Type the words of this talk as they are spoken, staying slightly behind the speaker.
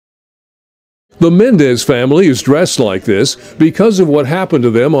The Mendez family is dressed like this because of what happened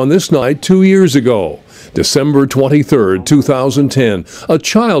to them on this night 2 years ago. December 23, 2010, a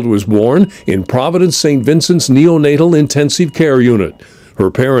child was born in Providence St. Vincent's neonatal intensive care unit.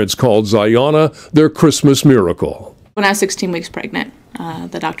 Her parents called Zayana their Christmas miracle. When I was 16 weeks pregnant,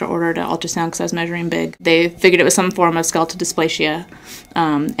 the doctor ordered an ultrasound because I was measuring big. They figured it was some form of skeletal dysplasia,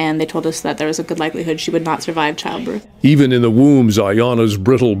 and they told us that there was a good likelihood she would not survive childbirth. Even in the womb, Zayana's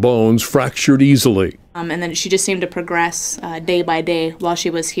brittle bones fractured easily. And then she just seemed to progress day by day while she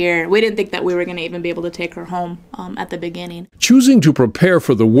was here. We didn't think that we were going to even be able to take her home at the beginning. Choosing to prepare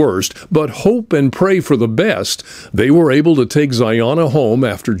for the worst, but hope and pray for the best, they were able to take Zayana home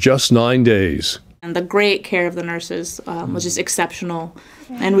after just 9 days. And the great care of the nurses was just exceptional.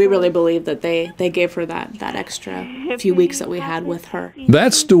 And we really believe that they gave her that extra few weeks that we had with her.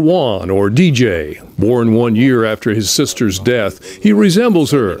 That's DeJuan, or DJ. Born 1 year after his sister's death, he resembles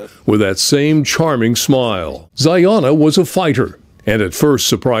her with that same charming smile. Zayana was a fighter, and at first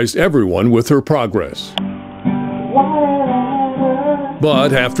surprised everyone with her progress.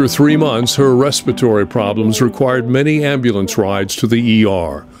 But after 3 months, her respiratory problems required many ambulance rides to the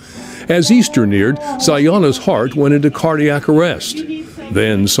ER. As Easter neared, Zayana's heart went into cardiac arrest.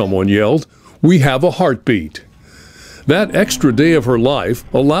 Then someone yelled, "We have a heartbeat." That extra day of her life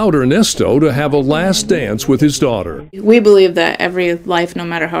allowed Ernesto to have a last dance with his daughter. We believe that every life, no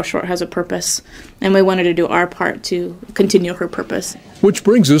matter how short, has a purpose, and we wanted to do our part to continue her purpose. Which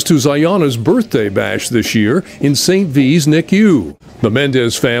brings us to Zayana's birthday bash this year in St. V's NICU. The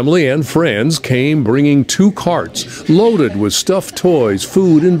Mendez family and friends came bringing 2 carts loaded with stuffed toys,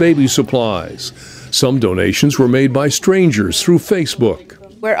 food, and baby supplies. Some donations were made by strangers through Facebook.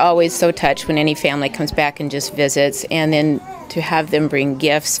 We're always so touched when any family comes back and just visits, and then to have them bring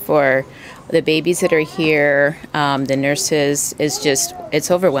gifts for the babies that are here, the nurses,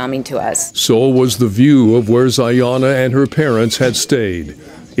 it's overwhelming to us. So was the view of where Zayana and her parents had stayed.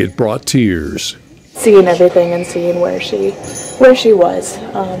 It brought tears. Seeing everything and seeing where she was,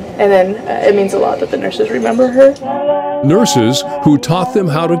 and then it means a lot that the nurses remember her. Nurses who taught them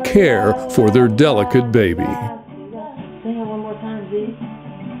how to care for their delicate baby. Sing it one more time, Z.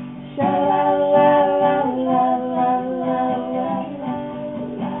 Sha-la-la.